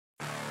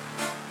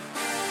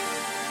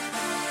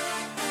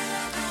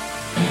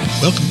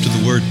Welcome to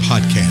the Word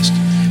Podcast.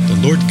 The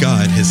Lord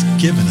God has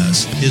given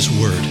us His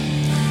Word.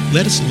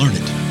 Let us learn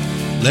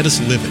it. Let us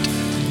live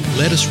it.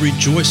 Let us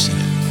rejoice in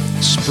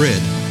it.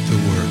 Spread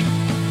the Word.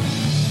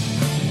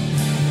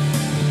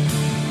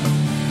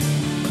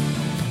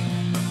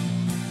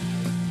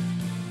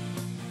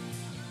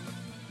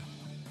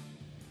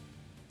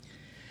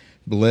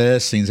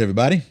 Blessings,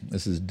 everybody.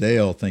 This is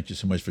Dale. Thank you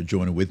so much for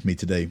joining with me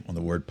today on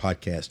the Word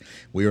Podcast.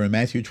 We are in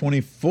Matthew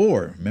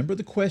 24. Remember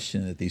the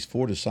question that these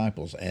four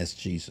disciples asked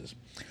Jesus.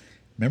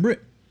 Remember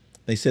it?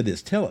 They said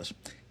this, tell us,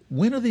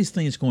 when are these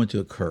things going to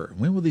occur?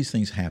 When will these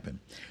things happen?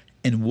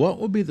 And what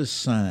will be the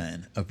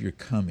sign of your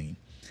coming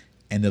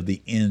and of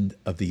the end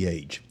of the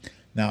age?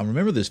 Now,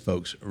 remember this,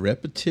 folks.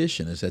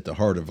 Repetition is at the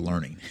heart of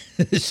learning.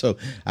 So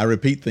I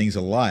repeat things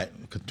a lot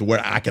to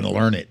where I can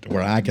learn it, to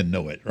where I can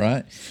know it,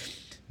 right?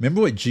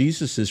 Remember what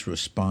Jesus'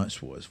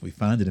 response was. We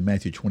find it in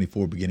Matthew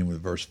 24, beginning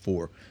with verse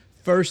 4.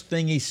 First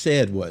thing he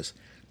said was,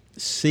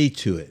 see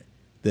to it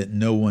that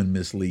no one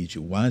misleads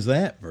you. Why is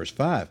that? Verse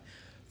 5,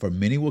 for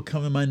many will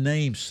come in my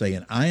name,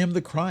 saying, I am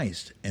the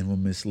Christ, and will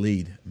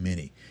mislead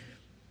many.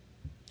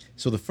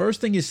 So the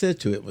first thing he said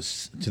to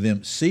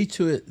them, see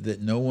to it that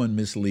no one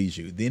misleads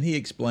you. Then he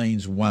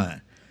explains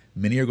why.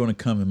 Many are going to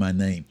come in my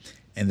name,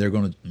 and they're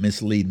going to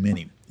mislead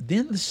many.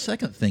 Then the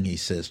second thing he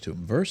says to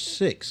them, verse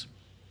 6,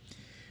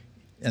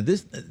 and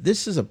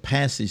this is a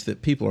passage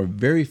that people are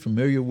very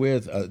familiar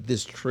with,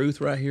 this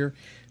truth right here,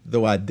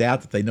 though I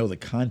doubt that they know the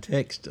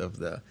context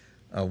of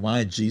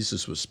why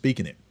Jesus was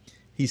speaking it.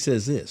 He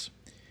says this,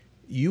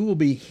 you will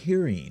be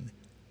hearing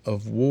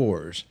of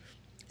wars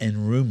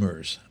and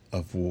rumors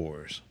of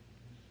wars.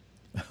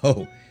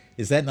 Oh,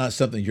 is that not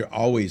something you're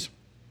always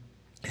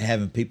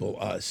having people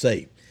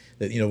say?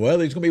 That, well,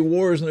 there's going to be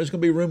wars and there's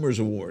going to be rumors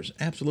of wars.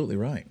 Absolutely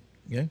right.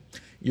 Okay?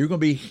 You're going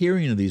to be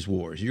hearing of these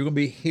wars. You're going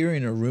to be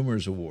hearing of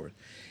rumors of wars.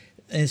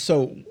 And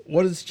so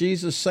what does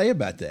Jesus say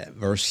about that?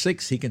 Verse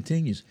 6, he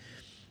continues,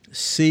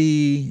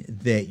 see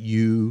that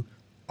you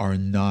are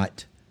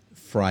not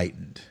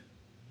frightened.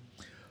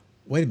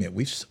 Wait a minute,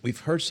 we've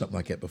heard something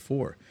like that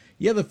before.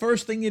 Yeah, the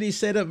first thing that he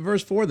said up in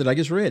verse 4 that I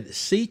just read,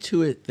 see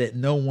to it that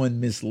no one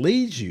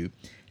misleads you.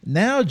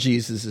 Now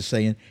Jesus is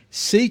saying,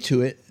 see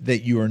to it that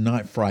you are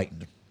not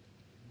frightened.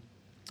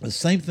 The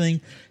same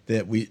thing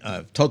that we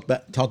talked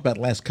about the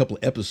last couple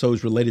of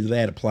episodes related to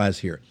that applies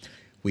here.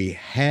 We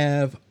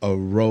have a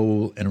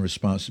role and a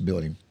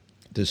responsibility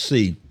to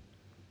see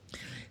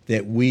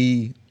that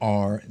we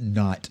are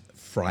not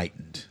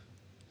frightened.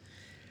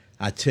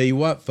 I tell you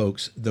what,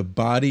 folks, the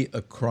body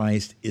of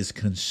Christ is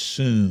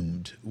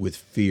consumed with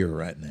fear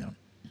right now.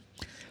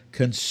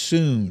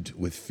 Consumed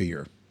with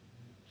fear.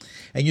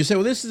 And you say,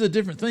 well, this is a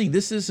different thing.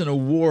 This isn't a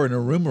war and a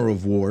rumor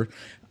of war.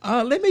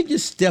 Let me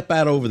just step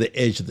out over the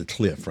edge of the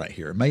cliff right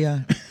here. May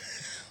I?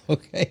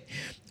 Okay.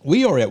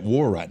 We are at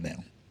war right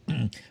now.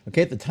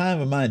 Okay, at the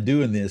time of my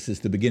doing this, it's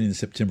the beginning of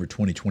September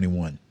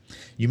 2021.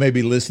 You may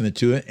be listening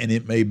to it, and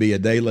it may be a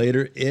day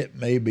later. It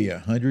may be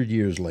 100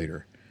 years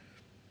later.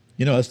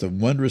 That's the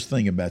wondrous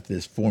thing about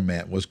this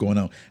format, what's going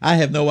on. I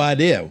have no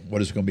idea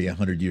what it's going to be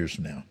 100 years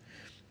from now.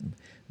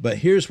 But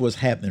here's what's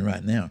happening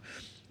right now.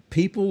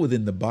 People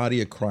within the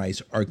body of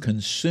Christ are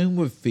consumed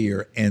with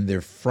fear, and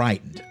they're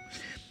frightened.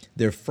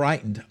 They're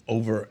frightened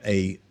over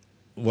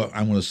what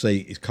I want to say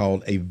is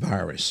called a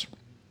virus.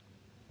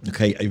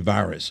 Okay, a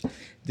virus.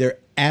 They're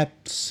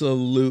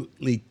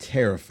absolutely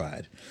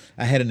terrified.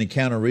 I had an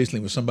encounter recently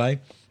with somebody,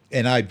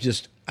 and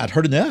I'd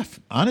heard enough,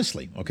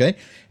 honestly, okay?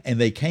 And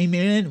they came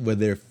in with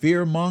their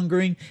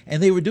fear-mongering,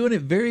 and they were doing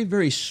it very,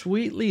 very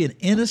sweetly and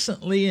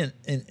innocently and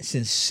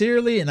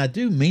sincerely, and I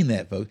do mean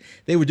that, folks.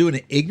 They were doing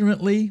it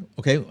ignorantly,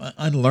 okay?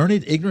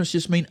 Unlearned. Ignorance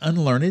just means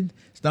unlearned.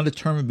 It's not a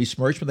term to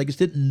besmirch, but they just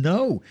didn't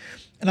know.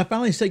 And I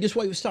finally said, just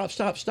wait,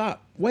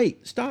 stop.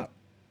 Wait, stop.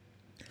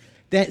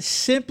 That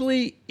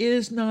simply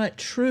is not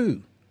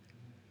true.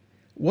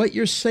 What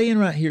you're saying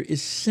right here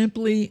is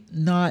simply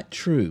not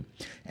true.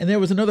 And there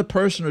was another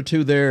person or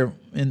two there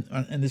in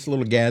this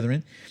little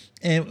gathering,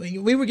 and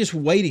we were just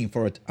waiting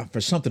for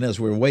something else.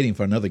 We were waiting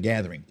for another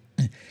gathering.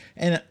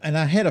 And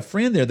I had a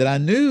friend there that I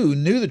knew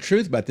the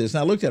truth about this,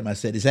 and I looked at him, I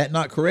said, is that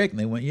not correct? And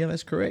they went, yeah,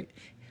 that's correct.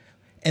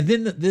 And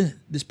then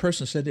this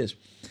person said this,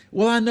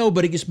 well, I know,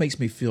 but it just makes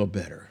me feel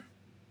better.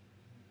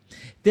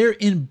 They're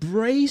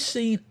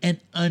embracing an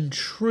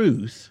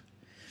untruth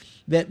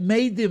that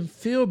made them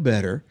feel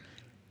better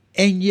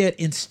and yet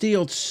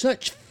instilled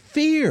such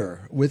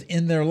fear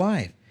within their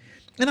life.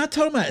 And I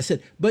told them, I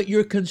said, but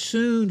you're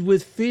consumed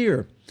with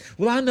fear.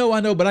 Well, I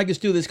know, but I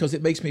just do this because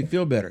it makes me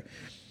feel better.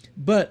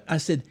 But I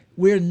said,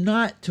 we're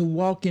not to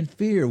walk in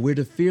fear. We're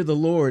to fear the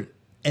Lord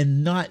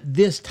and not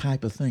this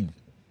type of thing.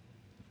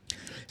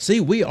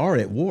 See, we are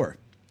at war.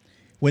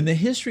 When the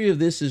history of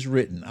this is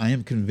written, I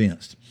am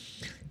convinced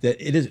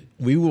that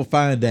we will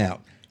find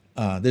out.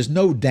 There's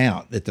no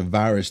doubt that the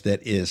virus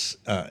that is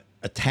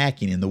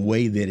attacking in the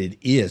way that it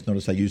is,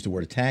 notice I used the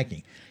word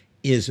attacking,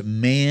 is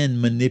man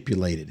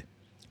manipulated.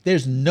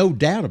 There's no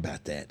doubt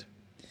about that.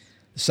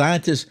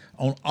 Scientists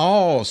on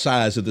all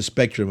sides of the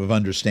spectrum of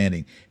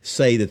understanding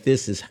say that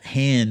this is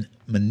hand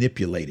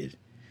manipulated.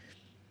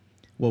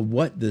 Well,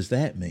 what does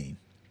that mean?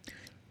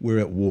 We're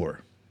at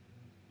war.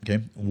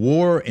 Okay?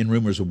 War and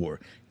rumors of war.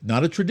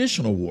 Not a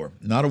traditional war,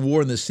 not a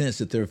war in the sense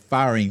that they're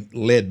firing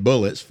lead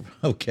bullets,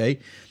 okay,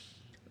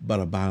 but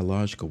a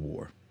biological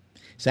war.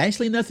 It's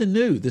actually nothing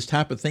new. This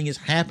type of thing has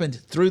happened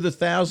through the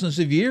thousands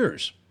of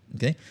years,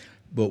 okay?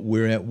 But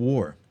we're at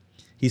war.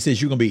 He says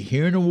you're going to be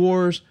hearing of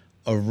wars,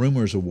 of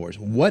rumors of wars.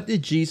 What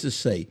did Jesus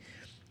say?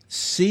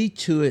 See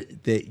to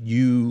it that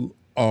you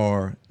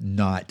are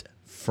not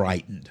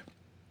frightened.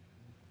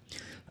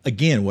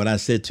 Again, what I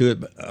said to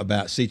it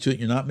about see to it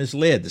you're not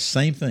misled, the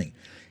same thing.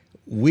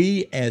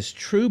 We as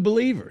true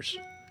believers,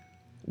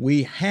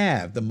 we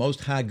have the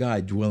Most High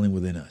God dwelling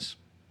within us.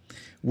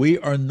 We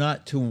are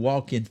not to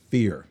walk in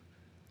fear.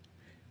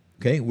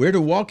 Okay, we're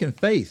to walk in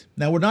faith.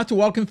 Now, we're not to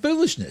walk in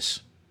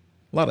foolishness.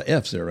 A lot of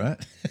F's there, right?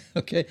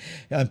 Okay,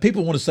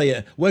 people want to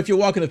say, well, if you're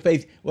walking in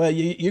faith, well,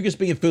 you're just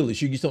being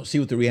foolish. You just don't see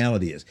what the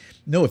reality is.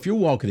 No, if you're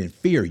walking in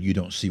fear, you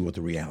don't see what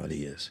the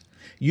reality is.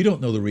 You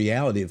don't know the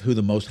reality of who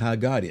the Most High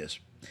God is.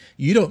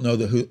 You don't know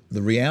the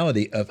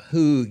reality of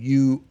who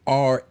you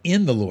are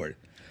in the Lord.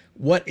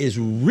 What is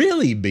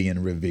really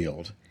being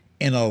revealed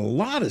in a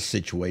lot of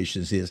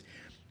situations is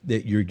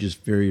that you're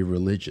just very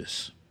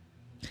religious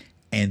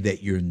and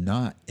that you're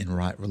not in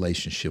right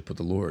relationship with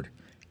the Lord.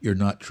 You're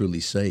not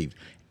truly saved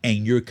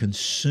and you're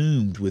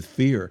consumed with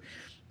fear.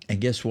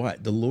 And guess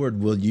what? The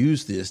Lord will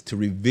use this to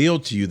reveal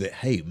to you that,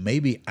 hey,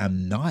 maybe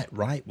I'm not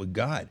right with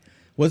God.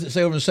 What does it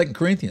say over in 2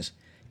 Corinthians?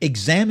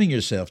 Examine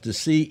yourself to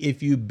see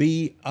if you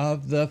be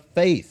of the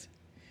faith.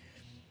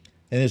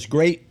 And there's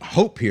great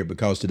hope here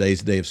because today's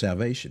the day of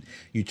salvation.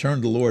 You turn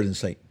to the Lord and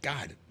say,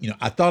 God,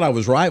 I thought I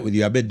was right with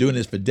you. I've been doing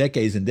this for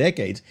decades and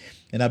decades,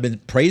 and I've been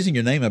praising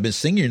your name. I've been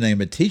singing your name. I've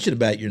been teaching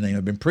about your name.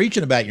 I've been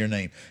preaching about your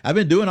name. I've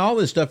been doing all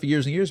this stuff for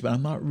years and years, but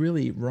I'm not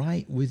really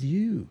right with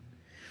you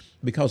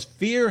because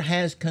fear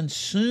has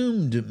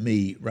consumed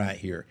me right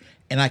here,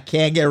 and I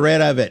can't get rid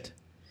of it.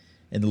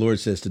 And the Lord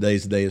says,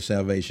 today's the day of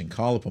salvation.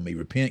 Call upon me,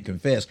 repent,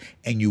 confess,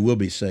 and you will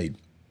be saved.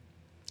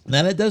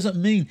 Now, that doesn't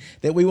mean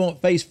that we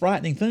won't face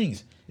frightening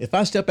things. If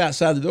I step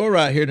outside the door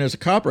right here and there's a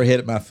copperhead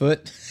at my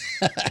foot,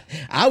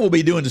 I will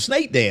be doing the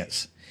snake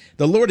dance.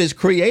 The Lord has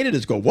created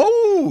us. Go,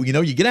 whoa,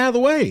 you get out of the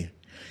way.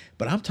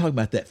 But I'm talking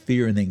about that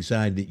fear and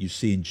anxiety that you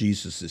see in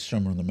Jesus'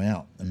 Sermon on the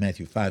Mount in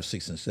Matthew 5,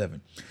 6, and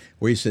 7,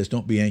 where he says,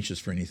 don't be anxious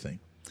for anything.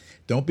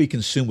 Don't be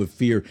consumed with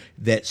fear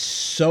that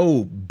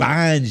so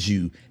binds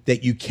you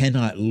that you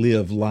cannot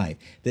live life,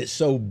 that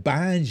so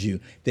binds you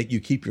that you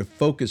keep your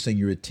focus and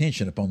your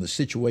attention upon the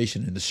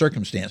situation and the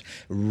circumstance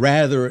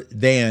rather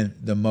than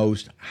the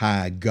Most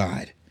High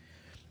God.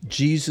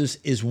 Jesus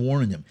is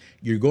warning them.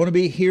 You're going to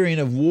be hearing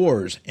of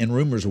wars and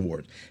rumors of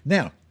wars.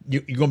 Now,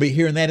 you're going to be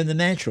hearing that in the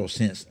natural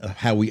sense of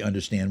how we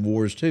understand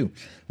wars too.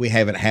 We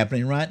have it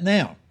happening right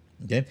now.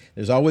 Okay,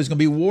 there's always going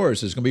to be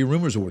wars. There's going to be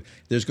rumors of wars.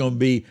 There's going to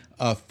be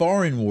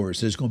foreign wars.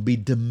 There's going to be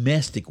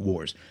domestic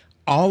wars.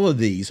 All of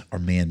these are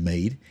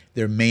man-made.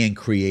 They're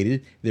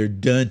man-created. They're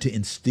done to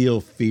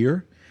instill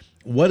fear.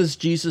 What does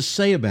Jesus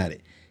say about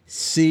it?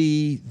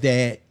 See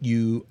that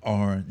you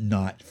are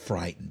not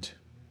frightened.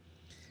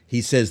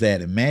 He says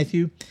that in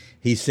Matthew.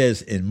 He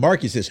says in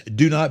Mark, he says,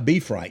 do not be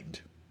frightened.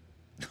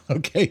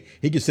 Okay,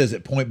 he just says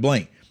it point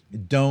blank.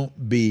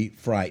 Don't be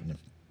frightened.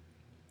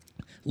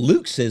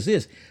 Luke says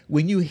this,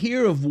 when you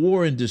hear of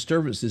war and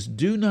disturbances,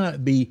 do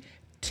not be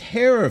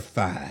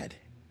terrified.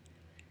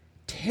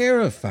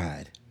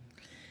 Terrified.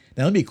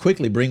 Now, let me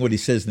quickly bring what he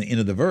says in the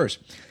end of the verse.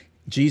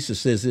 Jesus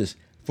says this,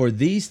 for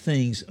these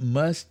things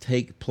must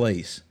take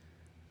place,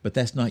 but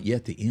that's not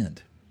yet the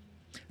end.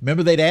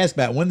 Remember, they'd asked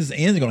about when is the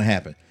end going to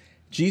happen?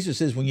 Jesus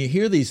says, when you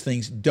hear these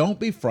things, don't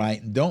be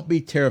frightened, don't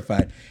be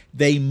terrified.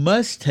 They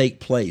must take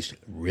place.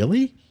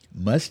 Really?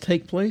 Must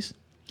take place?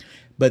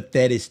 But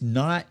that is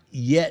not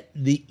yet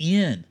the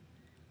end.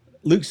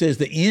 Luke says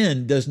the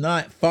end does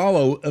not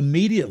follow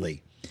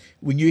immediately.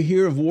 When you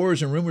hear of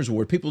wars and rumors of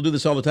war, people do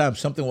this all the time.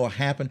 Something will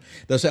happen.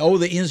 They'll say, oh,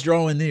 the end's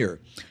drawing near.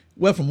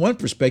 Well, from one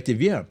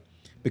perspective, yeah,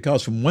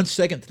 because from one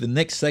second to the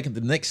next second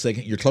to the next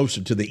second, you're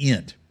closer to the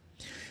end.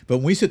 But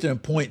when we sit there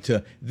and point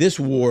to this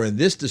war and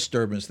this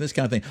disturbance, this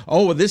kind of thing,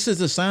 oh, well, this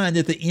is a sign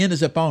that the end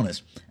is upon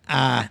us.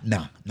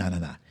 No.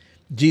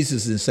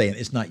 Jesus is saying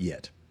it's not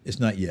yet. It's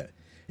not yet.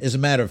 As a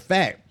matter of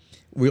fact,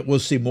 we'll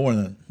see more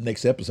in the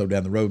next episode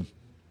down the road.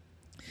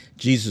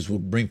 Jesus will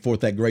bring forth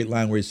that great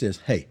line where he says,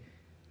 hey,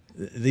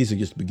 these are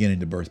just beginning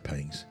to birth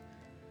pains.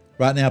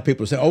 Right now,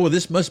 people say, oh, well,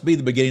 this must be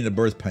the beginning of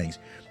birth pains.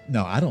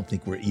 No, I don't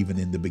think we're even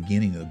in the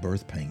beginning of the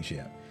birth pains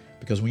yet.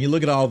 Because when you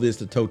look at all this,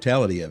 the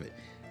totality of it,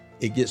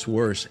 it gets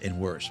worse and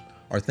worse.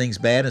 Are things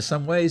bad in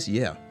some ways?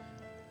 Yeah.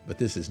 But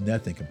this is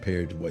nothing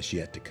compared to what's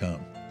yet to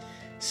come.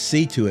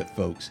 See to it,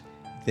 folks,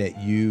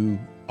 that you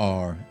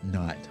are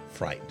not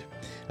frightened.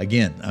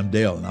 Again, I'm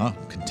Dale, and I'll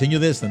continue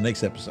this in the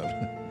next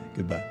episode.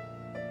 Goodbye.